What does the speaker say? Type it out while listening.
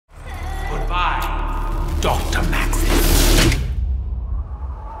Dr. Maxis.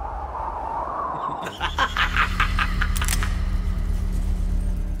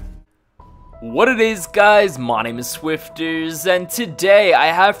 What it is, guys, my name is Swifterrs, and today I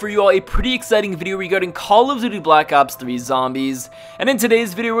have for you all a pretty exciting video regarding Call of Duty Black Ops 3 Zombies. And in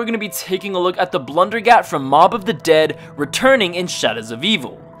today's video we're going to be taking a look at the Blundergat from Mob of the Dead returning in Shadows of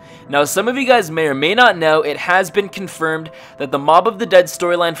Evil. Now, some of you guys may or may not know, it has been confirmed that the Mob of the Dead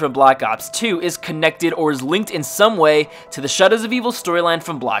storyline from Black Ops 2 is connected or is linked in some way to the Shadows of Evil storyline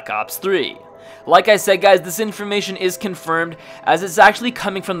from Black Ops 3. Like I said, guys, this information is confirmed as it's actually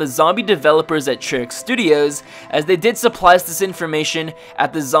coming from the zombie developers at Trick Studios, as they did supply us this information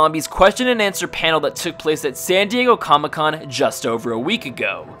at the Zombies question and answer panel that took place at San Diego Comic-Con just over a week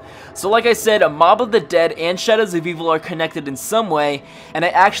ago. So like I said, Mob of the Dead and Shadows of Evil are connected in some way, and I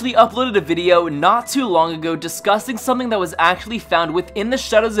actually uploaded a video not too long ago discussing something that was actually found within the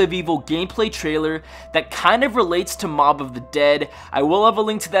Shadows of Evil gameplay trailer that kind of relates to Mob of the Dead. I will have a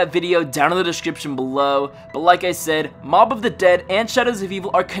link to that video down in the description below, but like I said, Mob of the Dead and Shadows of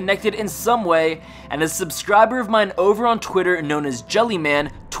Evil are connected in some way, and a subscriber of mine over on Twitter known as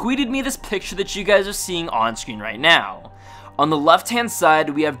Jellyman tweeted me this picture that you guys are seeing on screen right now. On the left hand side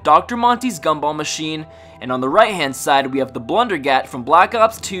we have Dr. Monty's gumball machine, and on the right hand side we have the Blundergat from Black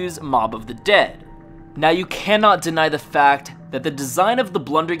Ops 2's Mob of the Dead. Now, you cannot deny the fact that the design of the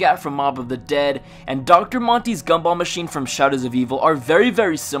Blundergat from Mob of the Dead and Dr. Monty's gumball machine from Shadows of Evil are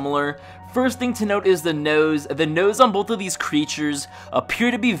very similar. First thing to note is the nose. The nose on both of these creatures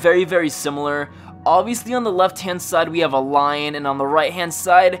appear to be very similar. Obviously on the left hand side we have a lion, and on the right hand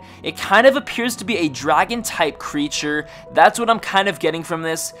side it kind of appears to be a dragon type creature. That's what I'm kind of getting from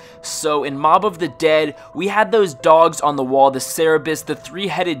this. So in Mob of the Dead we had those dogs on the wall, the Cerberus, the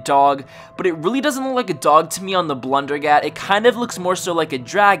three-headed dog, but it really doesn't look like a dog to me on the Blundergat. It kind of looks more so like a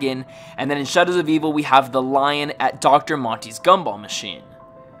dragon. And then in Shadows of Evil we have the lion at Dr. Monty's gumball machine.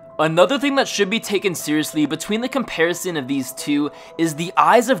 Another thing that should be taken seriously between the comparison of these two is the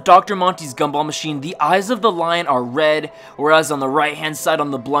eyes of Dr. Monty's gumball machine. The eyes of the lion are red, whereas on the right hand side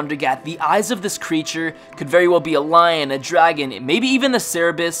on the Blundergat, the eyes of this creature could very well be a lion, a dragon, maybe even the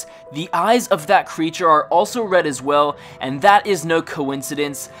Cerberus. The eyes of that creature are also red as well, and that is no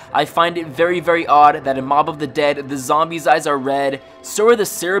coincidence. I find it very odd that in Mob of the Dead the zombie's eyes are red, so are the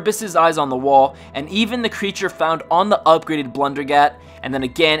Cerberus's eyes on the wall, and even the creature found on the upgraded Blundergat. And then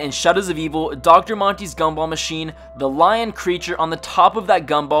again in Shadows of Evil, Dr. Monty's gumball machine, the lion creature on the top of that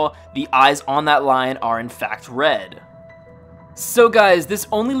gumball, the eyes on that lion are in fact red. So guys, this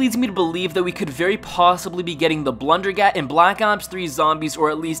only leads me to believe that we could very possibly be getting the Blundergat in Black Ops 3 Zombies, or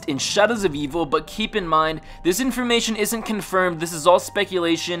at least in Shadows of Evil, but keep in mind, this information isn't confirmed. This is all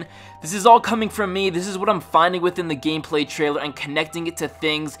speculation. This is all coming from me. This is what I'm finding within the gameplay trailer and connecting it to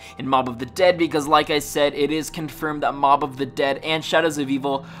things in Mob of the Dead, because like I said, it is confirmed that Mob of the Dead and Shadows of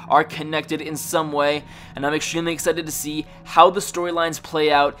Evil are connected in some way, and I'm extremely excited to see how the storylines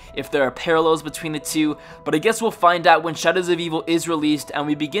play out, if there are parallels between the two. But I guess we'll find out when Shadows of Evil is released and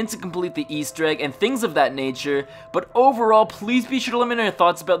we begin to complete the Easter egg and things of that nature. But overall, please be sure to let me know your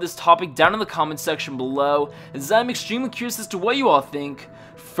thoughts about this topic down in the comment section below, as I'm extremely curious as to what you all think.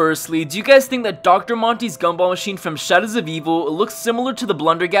 Firstly, do you guys think that Dr. Monty's gumball machine from Shadows of Evil looks similar to the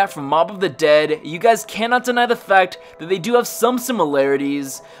Blundergat from Mob of the Dead? You guys cannot deny the fact that they do have some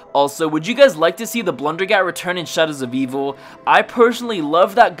similarities. Also, would you guys like to see the Blundergat return in Shadows of Evil? I personally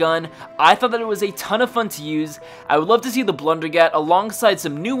love that gun. I thought that it was a ton of fun to use. I would love to see the Blundergat alongside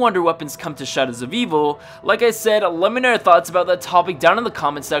some new wonder weapons come to Shadows of Evil. Like I said, let me know your thoughts about that topic down in the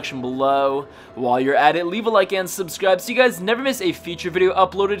comment section below. While you're at it, leave a like and subscribe so you guys never miss a future video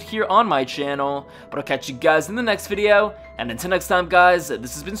uploaded here on my channel. But I'll catch you guys in the next video, and until next time guys,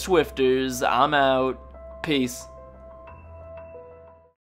 this has been Swifterrs. I'm out. Peace.